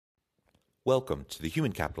Welcome to the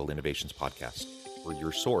Human Capital Innovations Podcast. We're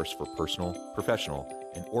your source for personal, professional,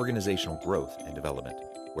 and organizational growth and development,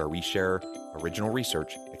 where we share original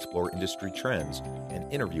research, explore industry trends,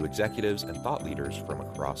 and interview executives and thought leaders from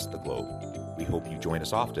across the globe. We hope you join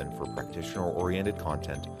us often for practitioner-oriented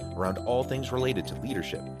content around all things related to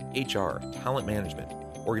leadership, HR, talent management,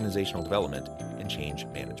 organizational development, and change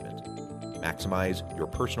management. Maximize your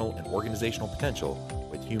personal and organizational potential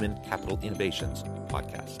with Human Capital Innovations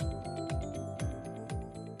Podcast.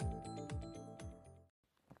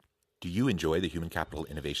 Do you enjoy the Human Capital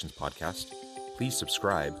Innovations Podcast? Please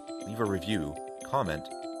subscribe, leave a review, comment,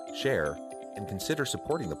 share, and consider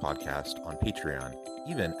supporting the podcast on Patreon,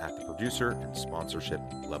 even at the producer and sponsorship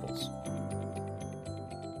levels.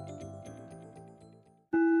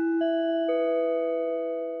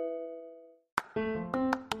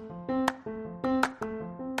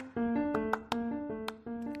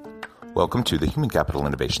 Welcome to the Human Capital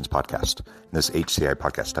Innovations Podcast. In this HCI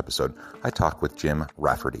podcast episode, I talk with Jim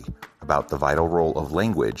Rafferty about the vital role of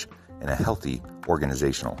language in a healthy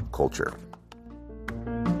organizational culture.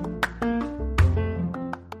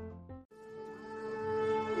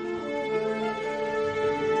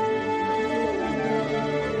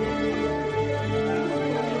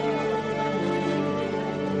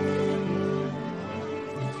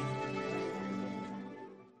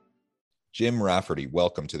 Jim Rafferty,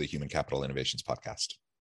 welcome to the Human Capital Innovations Podcast.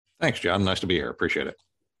 Thanks, John. Nice to be here. Appreciate it.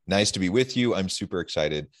 Nice to be with you. I'm super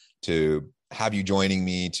excited to have you joining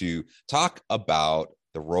me to talk about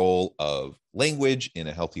the role of language in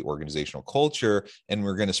a healthy organizational culture. And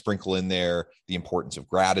we're going to sprinkle in there the importance of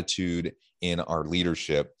gratitude in our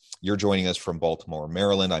leadership. You're joining us from Baltimore,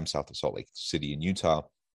 Maryland. I'm south of Salt Lake City in Utah.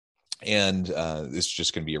 And this is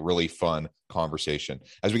just going to be a really fun conversation.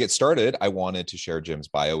 As we get started, I wanted to share Jim's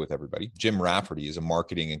bio with everybody. Jim Rafferty is a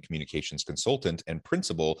marketing and communications consultant and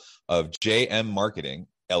principal of JM Marketing,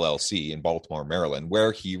 LLC in Baltimore, Maryland,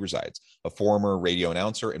 where he resides. A former radio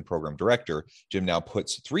announcer and program director, Jim now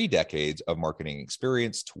puts 3 decades of marketing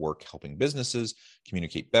experience to work helping businesses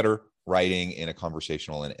communicate better, writing in a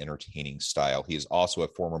conversational and entertaining style. He is also a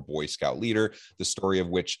former Boy Scout leader, the story of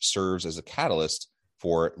which serves as a catalyst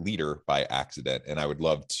for Leader by Accident. And I would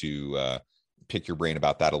love to pick your brain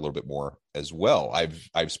about that a little bit more as well.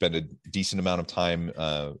 I've spent a decent amount of time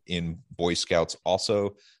in Boy Scouts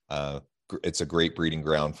also. It's a great breeding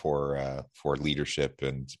ground for leadership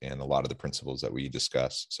and a lot of the principles that we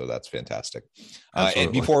discuss. So that's fantastic.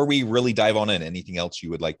 And before we really dive on in, anything else you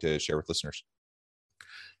would like to share with listeners?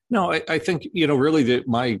 No, I think, really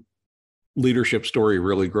my leadership story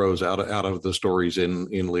really grows out of the stories in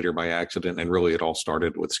Leader by Accident, and really it all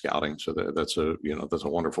started with scouting. So that's a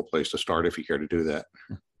wonderful place to start if you care to do that.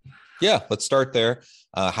 Yeah, let's start there.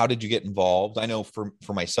 How did you get involved? I know for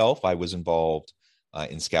myself, I was involved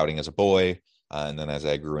in scouting as a boy, and then as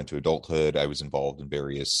I grew into adulthood, I was involved in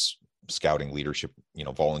various scouting leadership,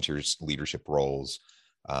 volunteers leadership roles,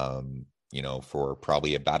 for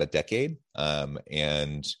probably about a decade,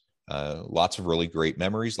 and lots of really great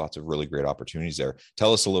memories, lots of really great opportunities there.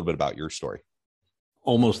 Tell us a little bit about your story.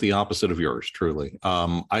 Almost the opposite of yours, truly.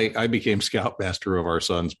 I became scoutmaster of our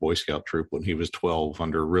son's Boy Scout troop when he was 12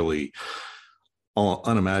 under really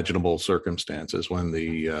unimaginable circumstances, when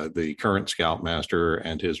the current scoutmaster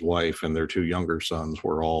and his wife and their 2 younger sons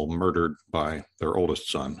were all murdered by their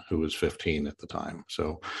oldest son, who was 15 at the time.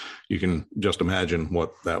 So you can just imagine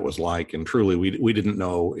what that was like. And truly, we didn't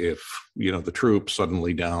know if, the troop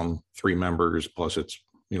suddenly down 3 members, plus its,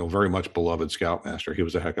 very much beloved scoutmaster. He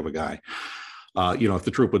was a heck of a guy. If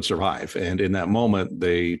the troop would survive. And in that moment,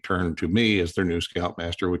 they turned to me as their new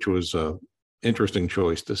scoutmaster, which was interesting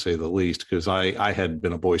choice, to say the least, because I had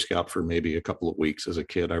been a Boy Scout for maybe a couple of weeks as a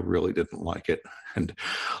kid. I really didn't like it. And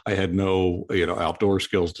I had no, outdoor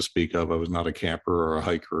skills to speak of. I was not a camper or a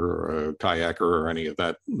hiker or a kayaker or any of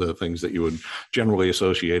that, the things that you would generally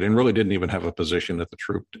associate, and really didn't even have a position at the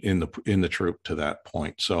troop in the troop to that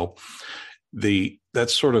point. So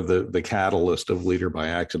that's sort of the catalyst of Leader by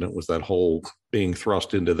Accident, was that whole being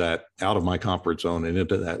thrust into that, out of my comfort zone and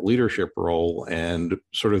into that leadership role, and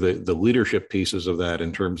sort of the leadership pieces of that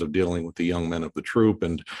in terms of dealing with the young men of the troop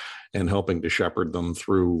and helping to shepherd them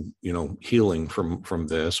through, healing from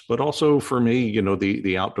this, but also for me,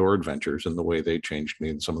 the outdoor adventures and the way they changed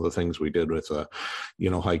me, and some of the things we did with,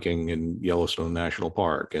 hiking in Yellowstone National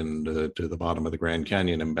Park and to the bottom of the Grand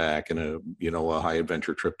Canyon and back, and a high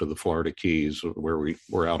adventure trip to the Florida Keys, where we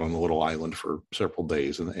were out on a little island for several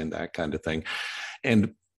days and that kind of thing.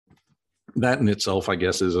 And that in itself, I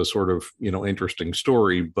guess, is a sort of, interesting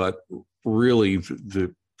story, but really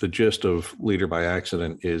the the gist of Leader by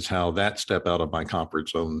Accident is how that step out of my comfort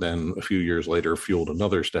zone then a few years later fueled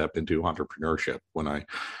another step into entrepreneurship when I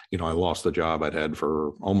lost the job I'd had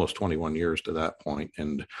for almost 21 years to that point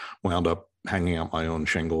and wound up hanging out my own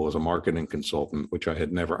shingle as a marketing consultant, which that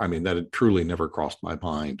had truly never crossed my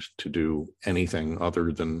mind to do anything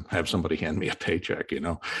other than have somebody hand me a paycheck,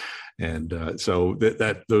 And so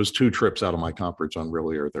that those two trips out of my comfort zone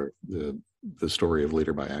really are the story of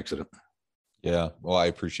Leader by Accident. Yeah. Well, I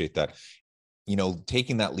appreciate that.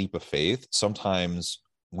 Taking that leap of faith, sometimes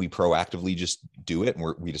we proactively just do it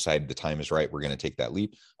and we decide the time is right. We're going to take that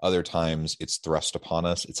leap. Other times it's thrust upon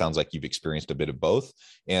us. It sounds like you've experienced a bit of both.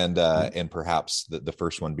 And perhaps the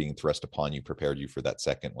first one being thrust upon you prepared you for that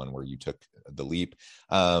second one where you took the leap.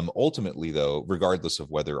 Ultimately, though, regardless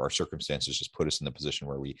of whether our circumstances just put us in the position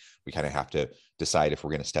where we kind of have to decide if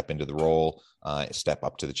we're going to step into the role, step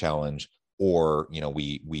up to the challenge, or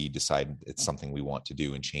we decide it's something we want to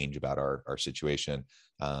do and change about our situation.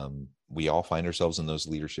 We all find ourselves in those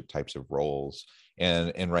leadership types of roles,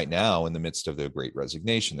 and right now, in the midst of the Great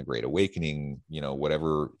Resignation, the Great Awakening,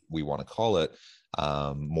 whatever we want to call it,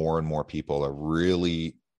 more and more people are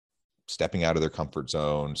really stepping out of their comfort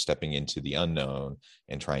zone, stepping into the unknown,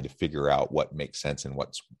 and trying to figure out what makes sense and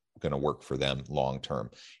what's going to work for them long term.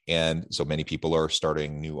 And so many people are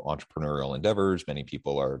starting new entrepreneurial endeavors. Many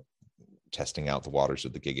people are testing out the waters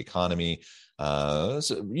of the gig economy.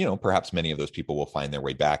 Perhaps many of those people will find their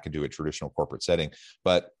way back into a traditional corporate setting,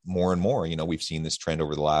 but more and more, we've seen this trend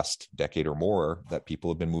over the last decade or more that people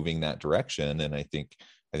have been moving that direction. And I think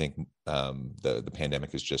the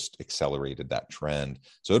pandemic has just accelerated that trend.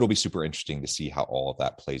 So it'll be super interesting to see how all of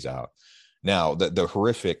that plays out. Now, the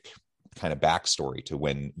horrific kind of backstory to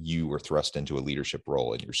when you were thrust into a leadership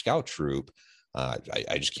role in your scout troop,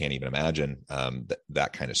 I just can't even imagine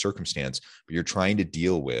that kind of circumstance. But you're trying to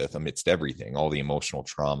deal with, amidst everything, all the emotional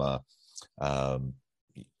trauma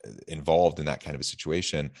involved in that kind of a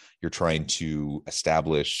situation. You're trying to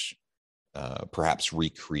establish, perhaps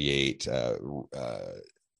recreate,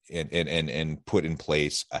 and put in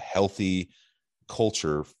place a healthy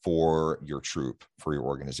culture for your troop, for your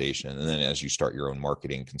organization. And then as you start your own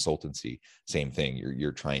marketing consultancy, same thing.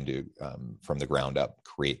 You're trying to, from the ground up,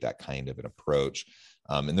 create that kind of an approach.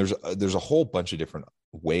 And there's a whole bunch of different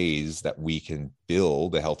ways that we can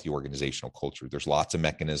build a healthy organizational culture. There's lots of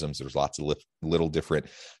mechanisms. There's lots of little different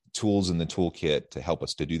tools in the toolkit to help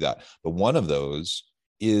us to do that. But one of those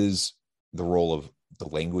is the role of the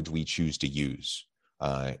language we choose to use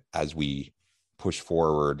as we push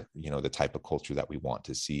forward, the type of culture that we want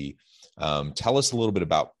to see. Tell us a little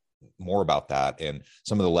bit more about that and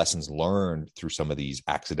some of the lessons learned through some of these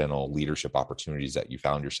accidental leadership opportunities that you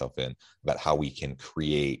found yourself in, about how we can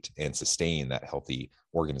create and sustain that healthy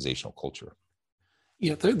organizational culture.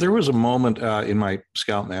 Yeah, there was a moment in my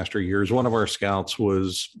Scoutmaster years. One of our scouts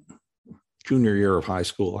was junior year of high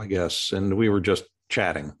school, I guess, and we were just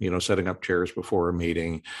chatting, setting up chairs before a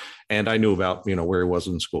meeting. And I knew about, where he was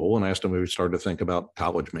in school, and I asked him if he started to think about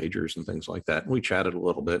college majors and things like that. And we chatted a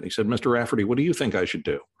little bit. And he said, "Mr. Rafferty, what do you think I should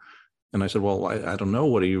do?" And I said, "Well, I don't know.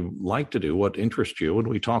 What do you like to do? What interests you?" And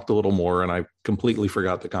we talked a little more, and I completely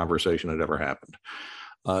forgot the conversation had ever happened.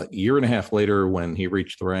 A year and a half later, when he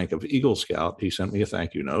reached the rank of Eagle Scout, he sent me a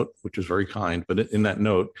thank you note, which was very kind. But in that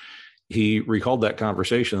note, he recalled that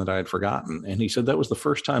conversation that I had forgotten. And he said that was the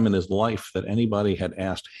first time in his life that anybody had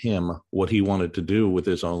asked him what he wanted to do with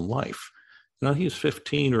his own life. He was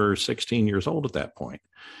 15 or 16 years old at that point.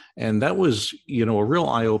 And that was, a real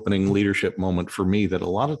eye-opening leadership moment for me, that a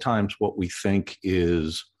lot of times what we think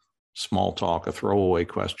is small talk, a throwaway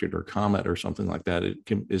question or comment or something like that,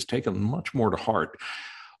 is taken much more to heart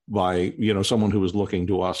by, someone who was looking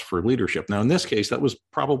to us for leadership. Now, in this case, that was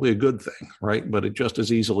probably a good thing, right? But it just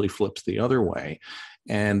as easily flips the other way.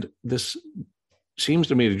 And this seems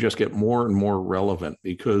to me to just get more and more relevant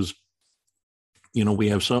because, we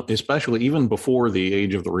have some, especially even before the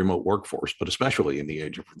age of the remote workforce, but especially in the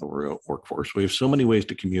age of the remote workforce, we have so many ways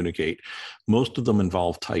to communicate. Most of them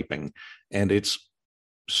involve typing. And it's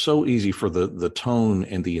so easy for the tone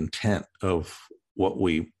and the intent of what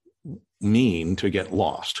we mean to get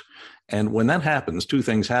lost. And when that happens, two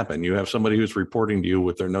things happen. You have somebody who's reporting to you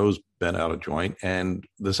with their nose bent out of joint. And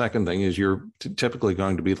the second thing is you're typically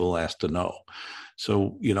going to be the last to know.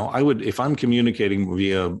 So, if I'm communicating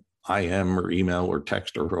via IM or email or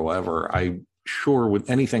text or however, I sure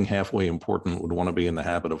with anything halfway important would want to be in the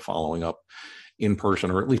habit of following up in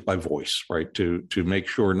person, or at least by voice, right? To make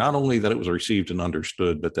sure not only that it was received and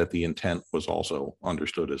understood, but that the intent was also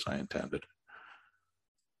understood as I intended.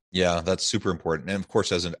 Yeah, that's super important. And of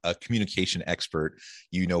course, as a communication expert,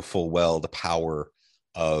 full well the power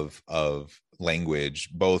of language,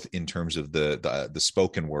 both in terms of the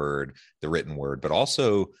spoken word, the written word, but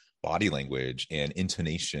also body language and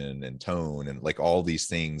intonation and tone, and like all these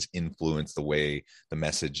things influence the way the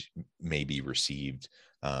message may be received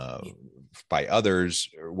by others,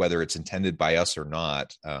 whether it's intended by us or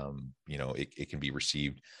not. It can be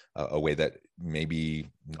received a way that maybe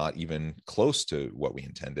not even close to what we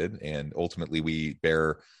intended, and ultimately we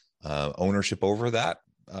bear ownership over that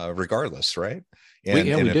regardless, right? We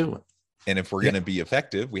do. And if we're going to be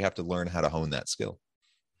effective, we have to learn how to hone that skill.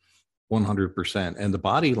 100%. And the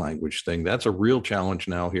body language thing, that's a real challenge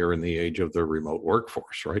now here in the age of the remote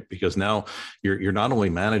workforce, right? Because now you're not only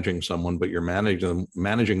managing someone, but you're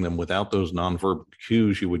managing them without those nonverbal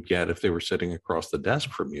cues you would get if they were sitting across the desk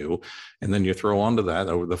from you. And then you throw onto that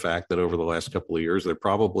over the fact that over the last couple of years, they're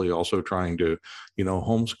probably also trying to,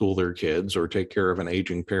 homeschool their kids or take care of an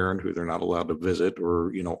aging parent who they're not allowed to visit,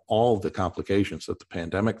 or, all the complications that the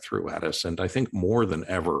pandemic threw at us. And I think more than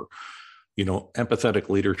ever, empathetic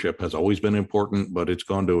leadership has always been important, but it's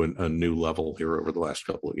gone to a new level here over the last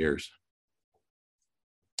couple of years.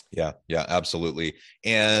 Yeah, absolutely.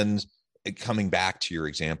 And coming back to your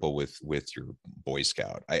example with your Boy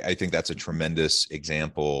Scout, I think that's a tremendous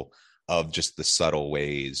example of just the subtle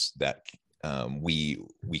ways that we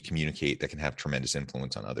communicate that can have tremendous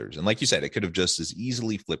influence on others. And like you said, it could have just as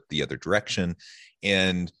easily flipped the other direction.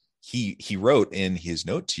 And he wrote in his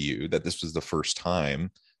note to you that this was the first time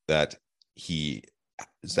that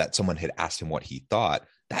someone had asked him what he thought.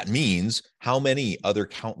 That means how many other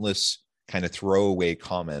countless kind of throwaway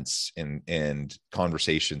comments and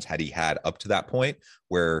conversations had he had up to that point,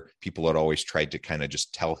 where people had always tried to kind of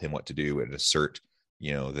just tell him what to do and assert,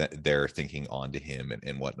 that their thinking onto him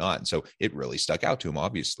and whatnot. And so it really stuck out to him,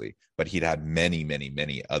 obviously, but he'd had many, many,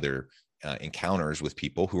 many other encounters with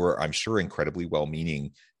people who are, I'm sure, incredibly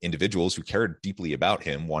well-meaning individuals who cared deeply about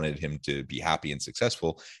him, wanted him to be happy and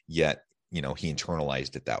successful, yet he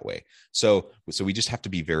internalized it that way. So we just have to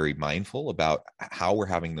be very mindful about how we're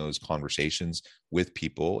having those conversations with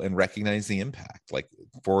people and recognize the impact, like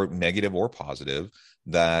for negative or positive,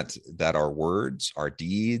 that our words, our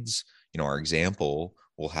deeds, our example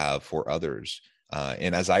will have for others.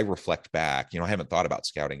 And as I reflect back, I haven't thought about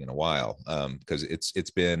scouting in a while, because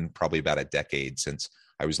it's been probably about a decade since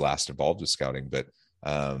I was last involved with scouting. But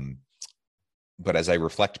as I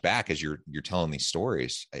reflect back, as you're telling these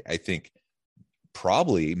stories, I think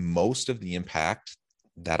probably most of the impact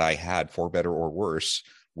that I had, for better or worse,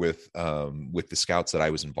 with the scouts that I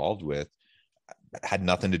was involved with, had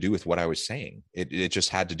nothing to do with what I was saying. It just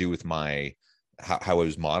had to do with how I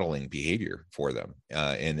was modeling behavior for them,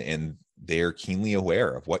 and they're keenly aware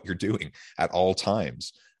of what you're doing at all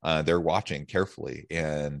times. They're watching carefully,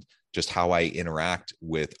 and just how I interact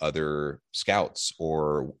with other scouts,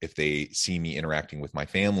 or if they see me interacting with my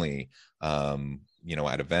family,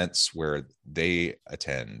 at events where they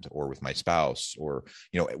attend, or with my spouse, or,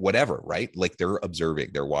 whatever, right? Like they're observing,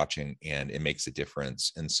 they're watching, and it makes a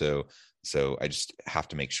difference. And so I just have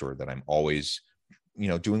to make sure that I'm always,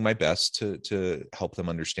 doing my best to help them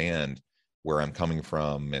understand where I'm coming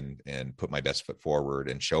from, and put my best foot forward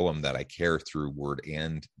and show them that I care through word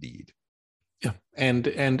and deed. Yeah. And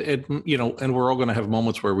it, and we're all going to have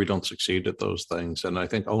moments where we don't succeed at those things. And I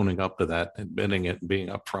think owning up to that, admitting it, and being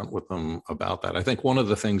upfront with them about that. I think one of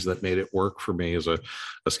the things that made it work for me as a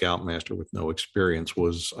scoutmaster with no experience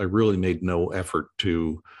was I really made no effort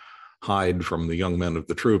to hide from the young men of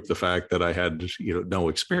the troop the fact that I had, no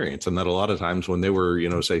experience, and that a lot of times when they were,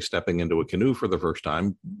 say, stepping into a canoe for the first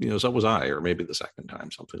time, so was I, or maybe the second time,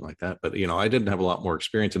 something like that. But, I didn't have a lot more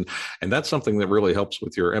experience. And that's something that really helps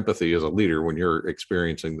with your empathy as a leader when you're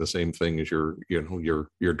experiencing the same thing as your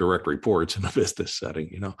direct reports in a business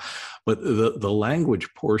setting, But the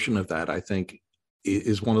language portion of that, I think,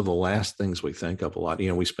 is one of the last things we think of a lot.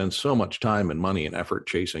 We spend so much time and money and effort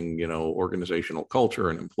chasing, organizational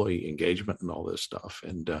culture and employee engagement and all this stuff.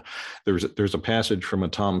 And there's a passage from a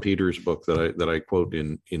Tom Peters book that I quote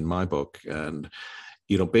in my book. And,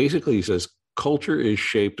 basically he says, culture is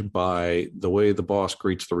shaped by the way the boss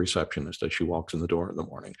greets the receptionist as she walks in the door in the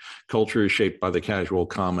morning. Culture is shaped by the casual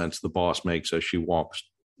comments the boss makes as she walks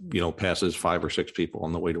passes 5 or 6 people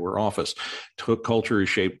on the way to her office. Culture is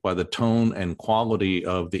shaped by the tone and quality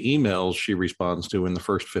of the emails she responds to in the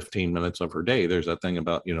first 15 minutes of her day. There's that thing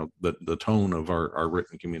about, the tone of our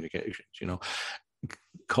written communications,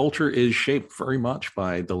 Culture is shaped very much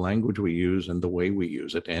by the language we use and the way we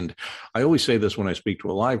use it. And I always say this when I speak to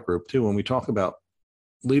a live group too, when we talk about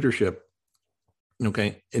leadership.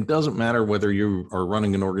 Okay, it doesn't matter whether you are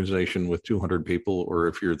running an organization with 200 people or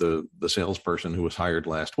if you're the salesperson who was hired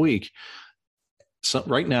last week. So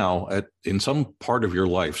right now, in some part of your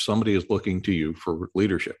life, somebody is looking to you for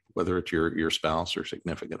leadership, whether it's your spouse or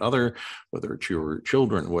significant other, whether it's your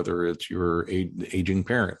children, whether it's your aging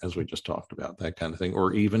parent, as we just talked about, that kind of thing,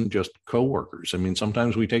 or even just coworkers. I mean,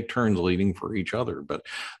 sometimes we take turns leading for each other, but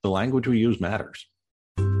the language we use matters.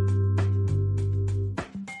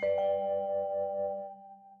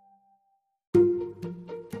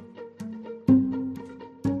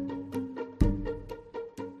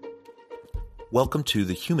 Welcome to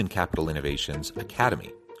the Human Capital Innovations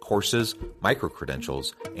Academy. Courses,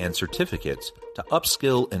 micro-credentials, and certificates to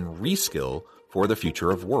upskill and reskill for the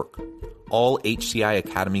future of work. All HCI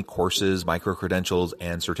Academy courses, micro-credentials,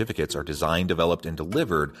 and certificates are designed, developed, and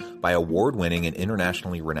delivered by award-winning and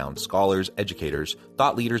internationally renowned scholars, educators,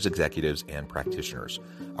 thought leaders, executives, and practitioners.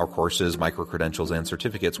 Our courses, micro-credentials, and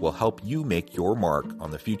certificates will help you make your mark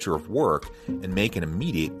on the future of work and make an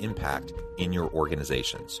immediate impact in your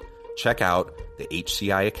organizations. Check out the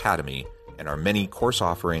HCI Academy and our many course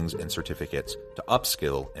offerings and certificates to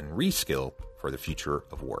upskill and reskill for the future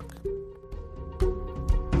of work.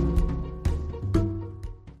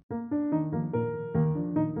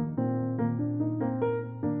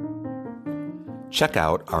 Check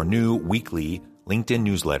out our new weekly LinkedIn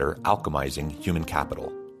newsletter, Alchemizing Human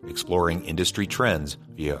Capital, exploring industry trends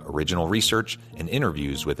via original research and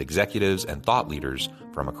interviews with executives and thought leaders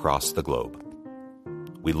from across the globe.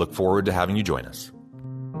 We look forward to having you join us.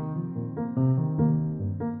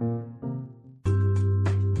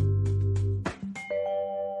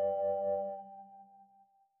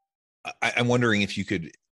 I'm wondering if you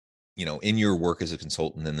could, in your work as a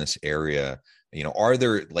consultant in this area, are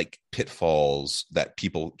there like pitfalls that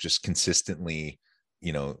people just consistently,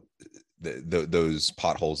 those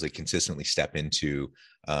potholes they consistently step into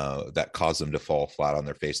that cause them to fall flat on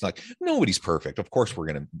their face? Like, nobody's perfect. Of course, we're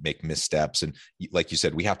going to make missteps. And like you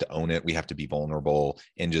said, we have to own it. We have to be vulnerable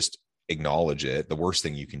and just acknowledge it. The worst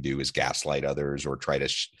thing you can do is gaslight others or try to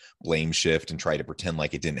blame shift and try to pretend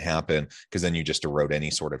like it didn't happen, because then you just erode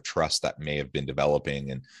any sort of trust that may have been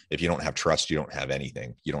developing. And if you don't have trust, you don't have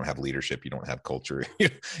anything. You don't have leadership. You don't have culture.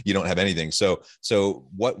 You don't have anything. So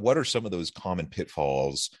what are some of those common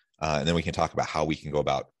pitfalls? And then we can talk about how we can go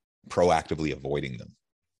about proactively avoiding them.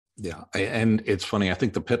 Yeah. And it's funny. I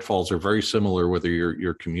think the pitfalls are very similar, whether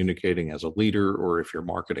you're communicating as a leader or if you're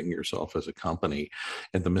marketing yourself as a company.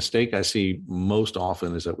 And the mistake I see most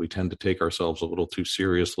often is that we tend to take ourselves a little too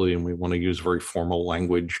seriously, and we want to use very formal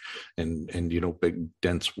language and big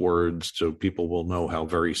dense words so people will know how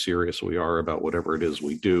very serious we are about whatever it is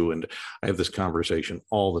we do. And I have this conversation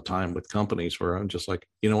all the time with companies where I'm just like,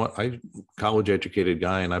 you know what, I'm a college educated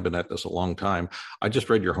guy and I've been at this a long time. I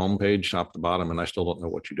just read your homepage top to bottom and I still don't know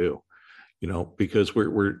what you do. Because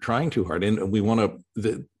we're trying too hard, and we want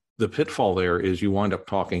to. The pitfall there is you wind up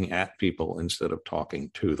talking at people instead of talking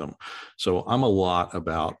to them. So I'm a lot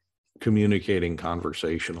about communicating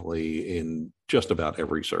conversationally in just about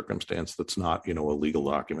every circumstance that's not, a legal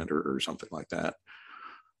document or something like that.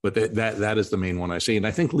 But that is the main one I see, and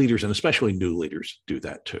I think leaders, and especially new leaders, do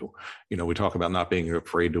that too. We talk about not being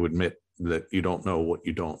afraid to admit that you don't know what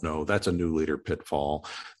you don't know. That's a new leader pitfall.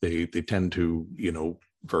 They tend to,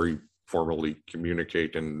 very formally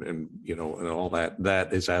communicate and all that.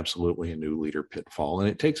 That is absolutely a new leader pitfall. And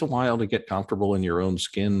it takes a while to get comfortable in your own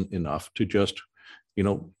skin enough to just,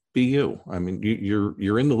 be you. I mean,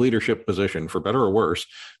 you're in the leadership position for better or worse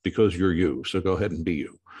because you're you. So go ahead and be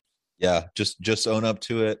you. Yeah. Just own up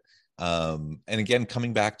to it. And again,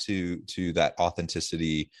 coming back to that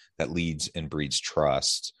authenticity that leads and breeds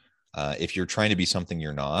trust. If you're trying to be something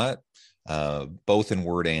you're not, both in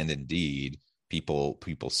word and in deed, people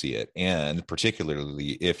see it. And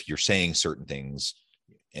particularly if you're saying certain things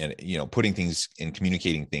and, putting things and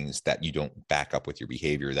communicating things that you don't back up with your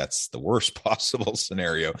behavior, that's the worst possible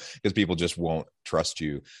scenario, because people just won't trust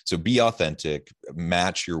you. So be authentic,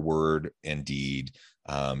 match your word and deed,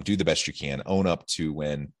 do the best you can, own up to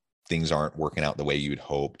when things aren't working out the way you'd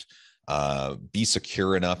hoped, be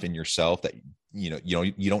secure enough in yourself that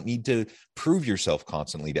you don't need to prove yourself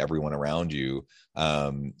constantly to everyone around you.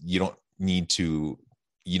 You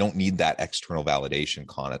don't need that external validation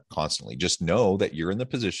constantly. Just know that you're in the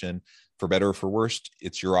position, for better or for worse.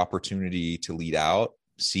 It's your opportunity to lead out,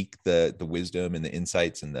 seek the wisdom and the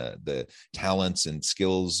insights and the talents and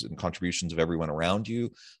skills and contributions of everyone around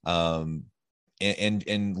you, and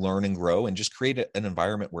learn and grow, and just create an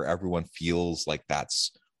environment where everyone feels like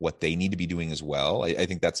that's what they need to be doing as well. I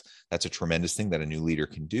think that's a tremendous thing that a new leader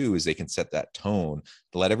can do, is they can set that tone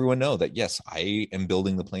to let everyone know that, yes, I am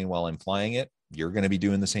building the plane while I'm flying it. You're going to be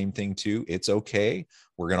doing the same thing too. It's okay.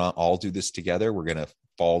 We're going to all do this together. We're going to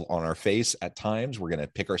fall on our face at times. We're going to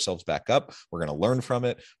pick ourselves back up. We're going to learn from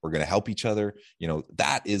it. We're going to help each other.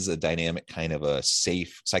 That is a dynamic, kind of a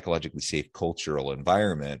safe, psychologically safe cultural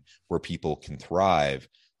environment where people can thrive.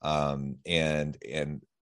 And that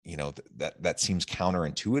seems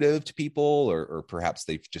counterintuitive to people, or perhaps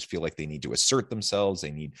they just feel like they need to assert themselves.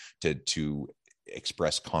 They need to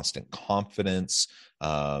express constant confidence.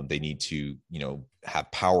 They need to,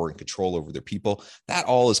 have power and control over their people. That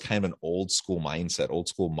all is kind of an old school mindset, old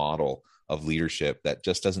school model of leadership that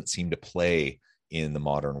just doesn't seem to play in the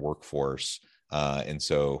modern workforce. And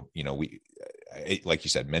so, like you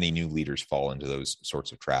said, many new leaders fall into those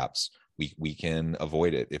sorts of traps. We can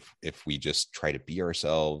avoid it if we just try to be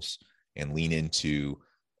ourselves and lean into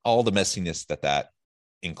all the messiness that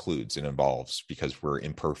includes and involves, because we're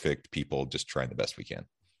imperfect people just trying the best we can.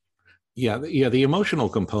 Yeah. The emotional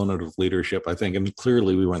component of leadership, I think, and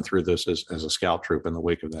clearly we went through this as a scout troop in the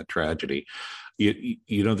wake of that tragedy.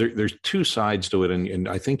 There's two sides to it, and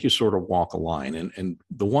I think you sort of walk a line. And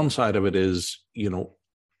the one side of it is,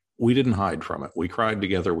 we didn't hide from it. We cried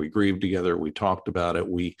together. We grieved together. We talked about it.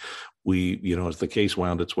 We, as the case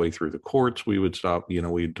wound its way through the courts, we would stop,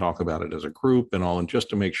 we'd talk about it as a group and all, and just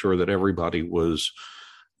to make sure that everybody was,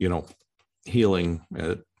 healing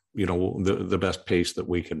at, the best pace that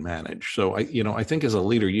we can manage. So I think as a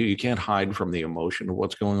leader, you can't hide from the emotion of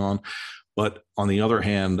what's going on. But on the other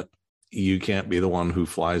hand, you can't be the one who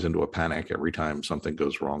flies into a panic every time something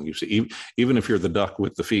goes wrong. You see, even if you're the duck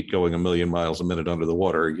with the feet going 1,000,000 miles a minute under the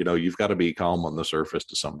water, you've got to be calm on the surface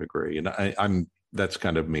to some degree. And that's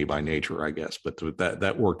kind of me by nature, I guess. But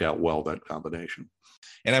that worked out well, that combination.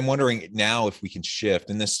 And I'm wondering now if we can shift,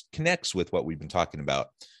 and this connects with what we've been talking about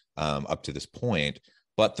up to this point,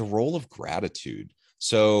 but the role of gratitude.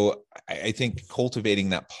 So I think cultivating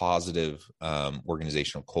that positive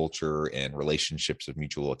organizational culture and relationships of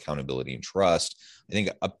mutual accountability and trust, I think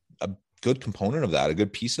a good component of that, a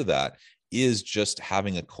good piece of that, is just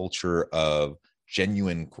having a culture of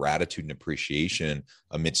genuine gratitude and appreciation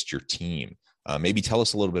amidst your team. Maybe tell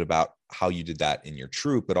us a little bit about how you did that in your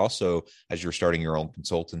troop, but also as you're starting your own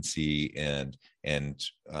consultancy and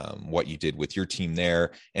what you did with your team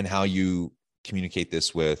there, and how you communicate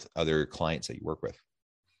this with other clients that you work with.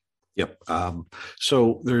 Yep.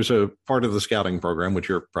 So there's a part of the scouting program, which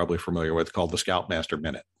you're probably familiar with, called the Scoutmaster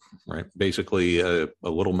Minute, right? Basically a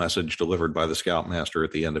little message delivered by the Scoutmaster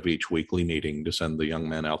at the end of each weekly meeting to send the young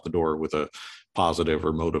men out the door with a positive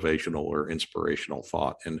or motivational or inspirational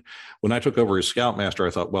thought. And when I took over as Scoutmaster,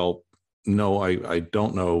 I thought, well, no, I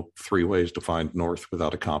don't know 3 ways to find north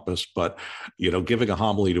without a compass, but, giving a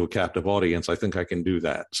homily to a captive audience, I think I can do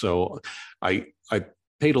that. So I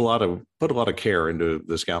put a lot of care into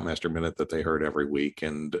the Scoutmaster Minute that they heard every week,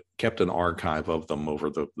 and kept an archive of them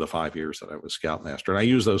over the 5 years that I was Scoutmaster. And I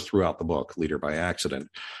use those throughout the book, Leader by Accident,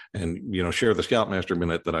 and, share the Scoutmaster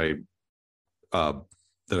Minute that I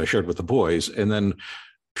shared with the boys, and then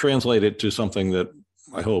translate it to something that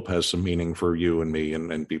I hope has some meaning for you and me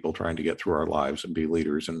and people trying to get through our lives and be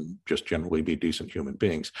leaders and just generally be decent human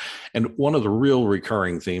beings. And one of the real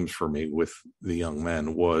recurring themes for me with the young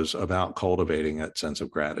men was about cultivating that sense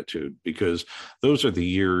of gratitude, because those are the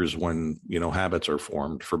years when, habits are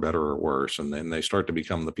formed for better or worse, and then they start to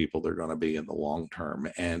become the people they're going to be in the long term.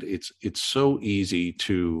 And it's so easy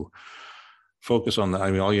to focus on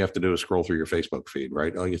all you have to do is scroll through your Facebook feed,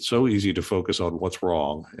 right? It's so easy to focus on what's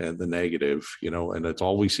wrong and the negative, and it's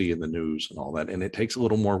all we see in the news and all that. And it takes a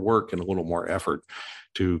little more work and a little more effort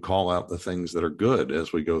to call out the things that are good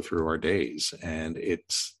as we go through our days. And it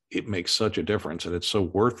makes such a difference, and it's so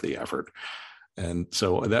worth the effort. And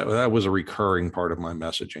so that was a recurring part of my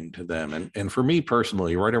messaging to them. And for me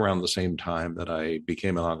personally, right around the same time that I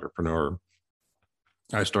became an entrepreneur,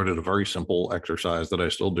 I started a very simple exercise that I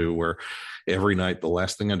still do, where every night, the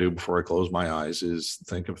last thing I do before I close my eyes is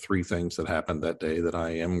think of 3 things that happened that day that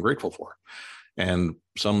I am grateful for. And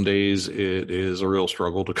some days it is a real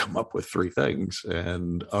struggle to come up with 3 things.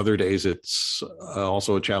 And other days it's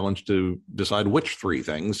also a challenge to decide which 3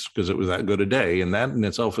 things, because it was that good a day. And that in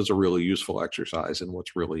itself is a really useful exercise and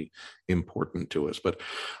what's really important to us. But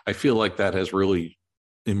I feel like that has really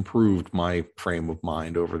improved my frame of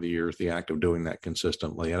mind over the years, the act of doing that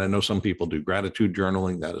consistently. And I know some people do gratitude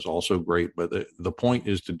journaling. That is also great. But the point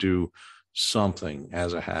is to do something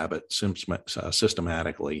as a habit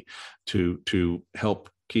systematically to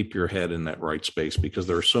help keep your head in that right space, because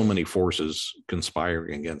there are so many forces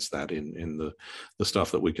conspiring against that in the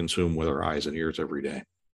stuff that we consume with our eyes and ears every day.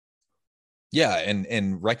 Yeah.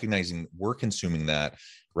 And recognizing we're consuming that,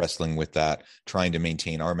 wrestling with that, trying to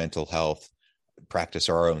maintain our mental health, practice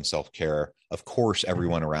our own self-care. Of course,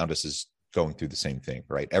 everyone around us is going through the same thing,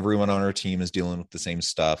 right? Everyone on our team is dealing with the same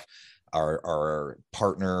stuff. Our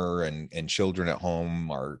partner and children at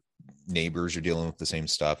home, our neighbors are dealing with the same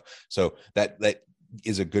stuff. So that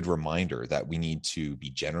is a good reminder that we need to be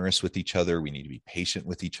generous with each other. We need to be patient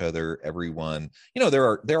with each other. Everyone,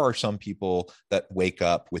 there are some people that wake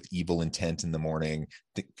up with evil intent in the morning,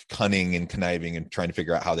 cunning and conniving and trying to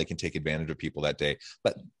figure out how they can take advantage of people that day.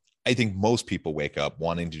 But I think most people wake up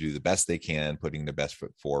wanting to do the best they can, putting their best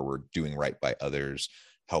foot forward, doing right by others,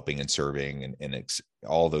 helping and serving, and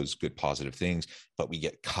all those good positive things. But we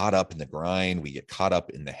get caught up in the grind. We get caught up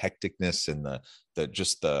in the hecticness and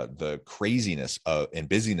the craziness and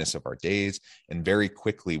busyness of our days. And very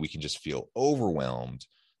quickly we can just feel overwhelmed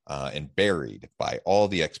and buried by all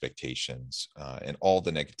the expectations and all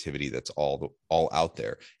the negativity that's all out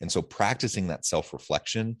there. And so practicing that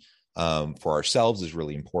self-reflection for ourselves is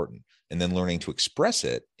really important. And then learning to express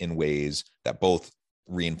it in ways that both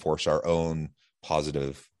reinforce our own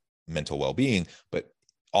positive mental well-being, but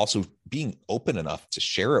also being open enough to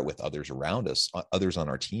share it with others around us, others on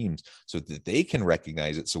our teams, so that they can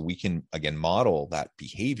recognize it, so we can again model that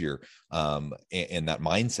behavior and that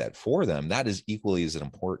mindset for them. That is equally as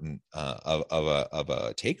important of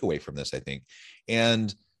a takeaway from this, I think.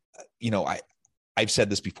 And I've said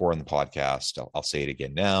this before on the podcast. I'll say it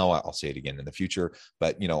again now. I'll say it again in the future.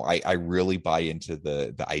 But I really buy into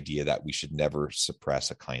the idea that we should never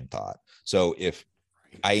suppress a kind thought. So if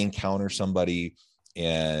I encounter somebody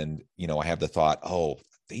and I have the thought, oh,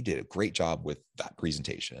 they did a great job with that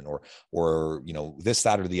presentation, or this,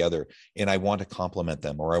 that, or the other, and I want to compliment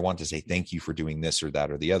them, or I want to say thank you for doing this or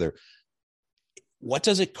that or the other. What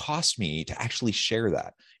does it cost me to actually share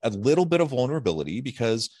that? A little bit of vulnerability,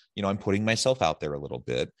 because, I'm putting myself out there a little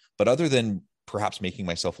bit, but other than perhaps making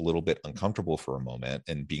myself a little bit uncomfortable for a moment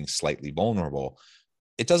and being slightly vulnerable,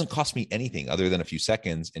 it doesn't cost me anything other than a few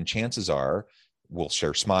seconds. And chances are we'll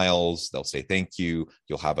share smiles. They'll say thank you.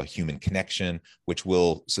 You'll have a human connection, which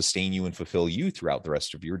will sustain you and fulfill you throughout the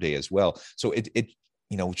rest of your day as well. So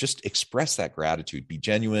just express that gratitude, be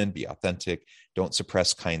genuine, be authentic, don't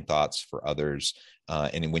suppress kind thoughts for others.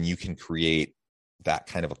 And when you can create that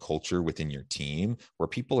kind of a culture within your team where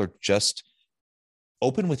people are just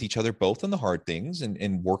open with each other, both on the hard things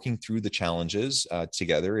and working through the challenges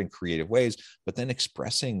together in creative ways, but then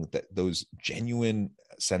expressing those genuine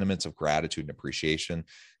sentiments of gratitude and appreciation,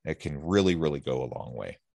 it can really, really go a long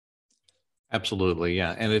way. Absolutely.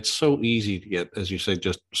 Yeah. And it's so easy to get, as you say,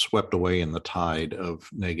 just swept away in the tide of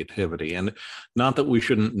negativity. And not that we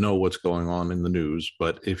shouldn't know what's going on in the news,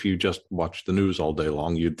 but if you just watch the news all day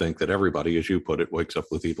long, you'd think that everybody, as you put it, wakes up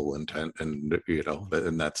with evil intent, and,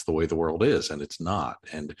 and that's the way the world is, and it's not.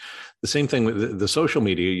 And the same thing with the social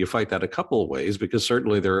media, you fight that a couple of ways, because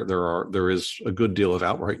certainly there is a good deal of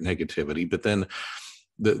outright negativity, but then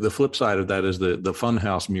the flip side of that is the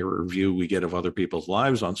funhouse mirror view we get of other people's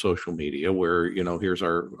lives on social media, where, here's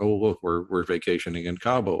our, oh, look, we're vacationing in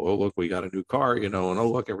Cabo. Oh, look, we got a new car, and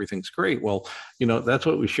oh, look, everything's great. Well, that's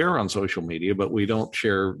what we share on social media, but we don't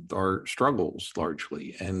share our struggles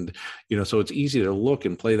largely. And, so it's easy to look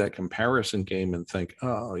and play that comparison game and think,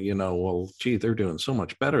 oh, well, gee, they're doing so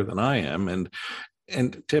much better than I am.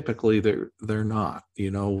 And typically they're not.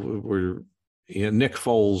 Nick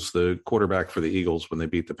Foles, the quarterback for the Eagles, when they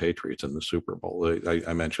beat the Patriots in the Super Bowl,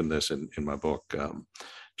 I mentioned this in my book,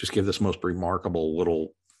 just gave this most remarkable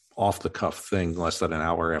little off-the-cuff thing less than an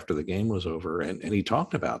hour after the game was over. And he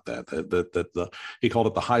talked about he called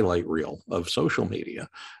it the highlight reel of social media,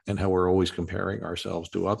 and how we're always comparing ourselves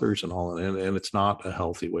to others and all. And it's not a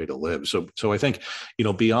healthy way to live. So I think,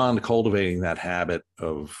 beyond cultivating that habit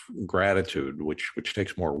of gratitude, which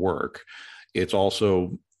takes more work, it's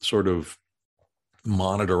also sort of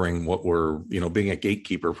monitoring what we're, being a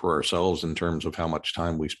gatekeeper for ourselves in terms of how much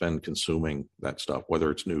time we spend consuming that stuff,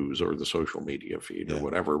 whether it's news or the social media feed or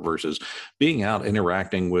whatever, versus being out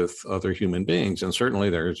interacting with other human beings. And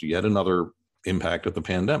certainly there's yet another impact of the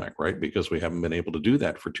pandemic, right? Because we haven't been able to do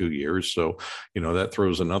that for 2 years. So, that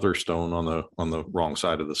throws another stone on the wrong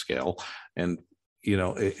side of the scale. And,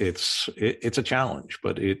 it's a challenge,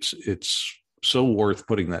 but it's so worth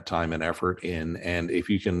putting that time and effort in. And if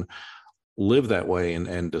you can live that way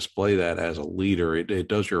and display that as a leader, it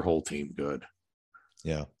does your whole team good.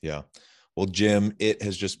 Yeah. Well, Jim, it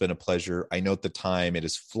has just been a pleasure. I note the time, it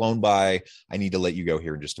has flown by. I need to let you go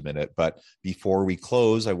here in just a minute, but before we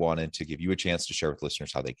close, I wanted to give you a chance to share with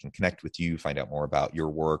listeners how they can connect with you, find out more about your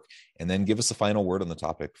work, and then give us a final word on the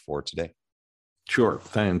topic for today. Sure.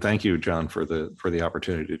 And thank you, John, for the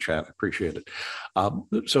opportunity to chat. I appreciate it.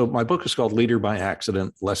 So my book is called Leader by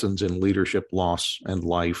Accident: Lessons in Leadership, Loss, and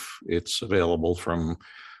Life. It's available from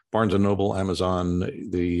Barnes & Noble, Amazon.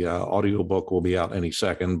 The audiobook will be out any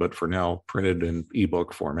second, but for now, printed in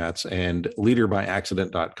ebook formats. And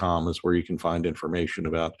leaderbyaccident.com is where you can find information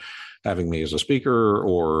about having me as a speaker,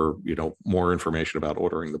 or, more information about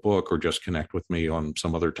ordering the book, or just connect with me on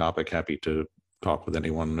some other topic. Happy to talk with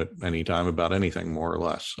anyone at any time about anything, more or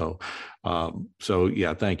less. So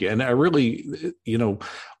yeah, thank you. And I really,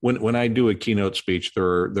 when I do a keynote speech,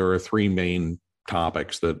 there are three main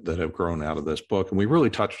topics that have grown out of this book, and we really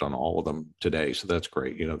touched on all of them today. So that's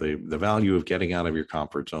great. The value of getting out of your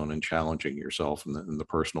comfort zone and challenging yourself, and the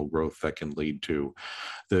personal growth that can lead to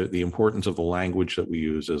the importance of the language that we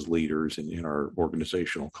use as leaders in our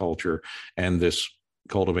organizational culture, and this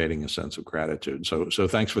cultivating a sense of gratitude. So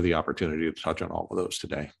thanks for the opportunity to touch on all of those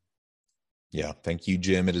today. Yeah. Thank you,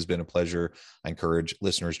 Jim. It has been a pleasure. I encourage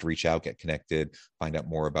listeners to reach out, get connected, find out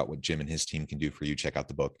more about what Jim and his team can do for you. Check out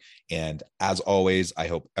the book. And as always, I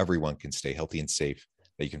hope everyone can stay healthy and safe,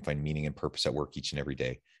 that you can find meaning and purpose at work each and every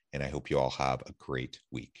day. And I hope you all have a great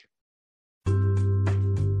week.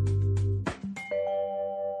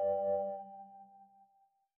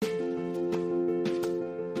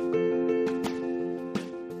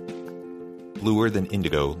 Bluer Than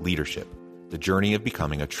Indigo Leadership: The Journey of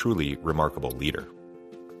Becoming a Truly Remarkable Leader.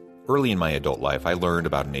 Early in my adult life, I learned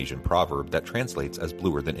about an Asian proverb that translates as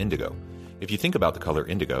bluer than indigo. If you think about the color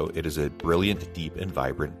indigo, it is a brilliant, deep, and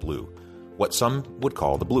vibrant blue, what some would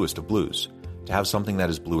call the bluest of blues. To have something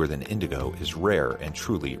that is bluer than indigo is rare and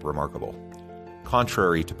truly remarkable.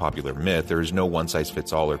 Contrary to popular myth, there is no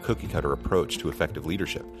one-size-fits-all or cookie-cutter approach to effective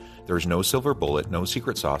leadership. There is no silver bullet, no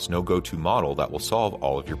secret sauce, no go-to model that will solve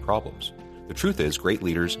all of your problems. The truth is, great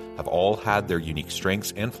leaders have all had their unique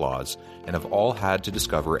strengths and flaws, and have all had to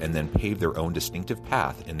discover and then pave their own distinctive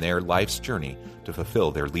path in their life's journey to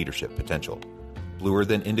fulfill their leadership potential. Bluer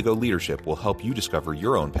Than Indigo Leadership will help you discover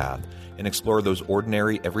your own path and explore those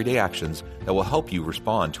ordinary, everyday actions that will help you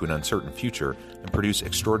respond to an uncertain future and produce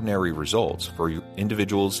extraordinary results for your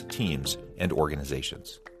individuals, teams, and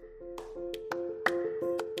organizations.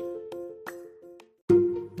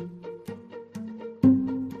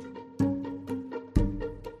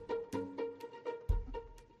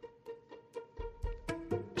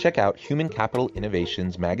 Check out Human Capital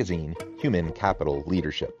Innovations magazine, Human Capital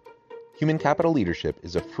Leadership. Human Capital Leadership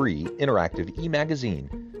is a free, interactive e-magazine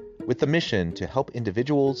with the mission to help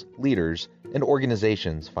individuals, leaders, and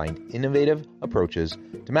organizations find innovative approaches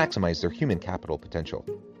to maximize their human capital potential.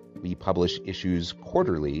 We publish issues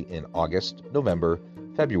quarterly in August, November,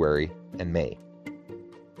 February, and May.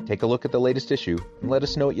 Take a look at the latest issue and let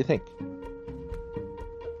us know what you think.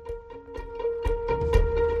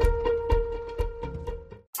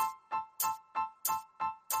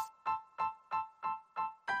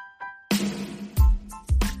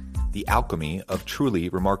 The Alchemy of Truly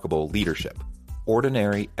Remarkable Leadership: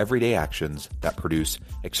 Ordinary, Everyday Actions that Produce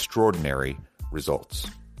Extraordinary Results.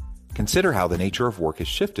 Consider how the nature of work has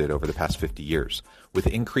shifted over the past 50 years. With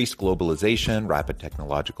increased globalization, rapid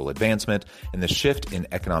technological advancement, and the shift in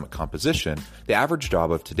economic composition, the average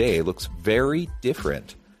job of today looks very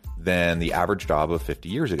different than the average job of 50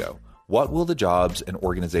 years ago. What will the jobs and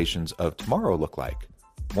organizations of tomorrow look like?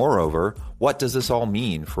 Moreover, what does this all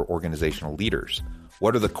mean for organizational leaders?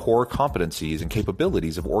 What are the core competencies and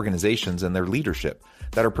capabilities of organizations and their leadership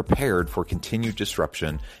that are prepared for continued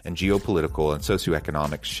disruption and geopolitical and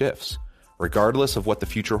socioeconomic shifts? Regardless of what the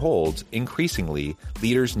future holds, increasingly,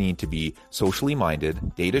 leaders need to be socially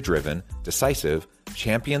minded, data-driven, decisive,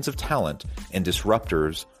 champions of talent, and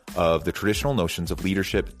disruptors of the traditional notions of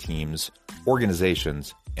leadership, teams,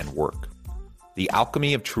 organizations, and work. The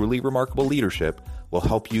Alchemy of Truly Remarkable Leadership will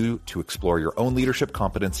help you to explore your own leadership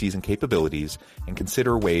competencies and capabilities and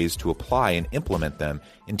consider ways to apply and implement them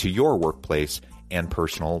into your workplace and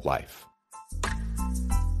personal life.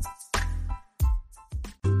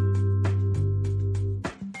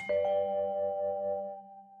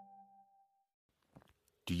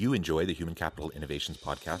 Do you enjoy the Human Capital Innovations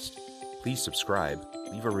podcast? Please subscribe,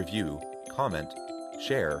 leave a review, comment,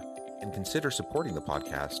 share, and consider supporting the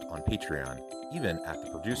podcast on Patreon, even at the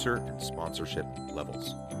producer and sponsorship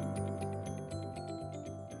levels.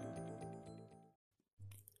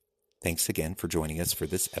 Thanks again for joining us for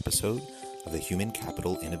this episode of the Human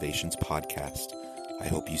Capital Innovations podcast. I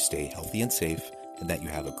hope you stay healthy and safe and that you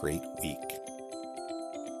have a great week.